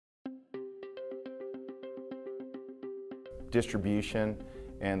distribution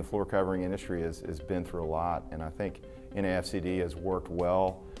and the floor covering industry has been through a lot, and I think NAFCD has worked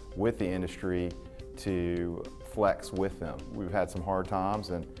well with the industry to flex with them. We've had some hard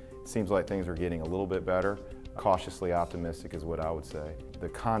times, and it seems like things are getting a little bit better. Cautiously optimistic is what I would say. The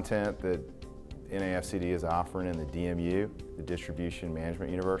content that NAFCD is offering in the DMU, the Distribution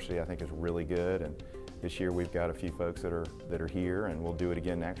Management University, I think is really good, and this year we've got a few folks that are here, and we'll do it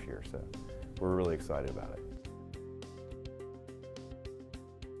again next year, so we're really excited about it.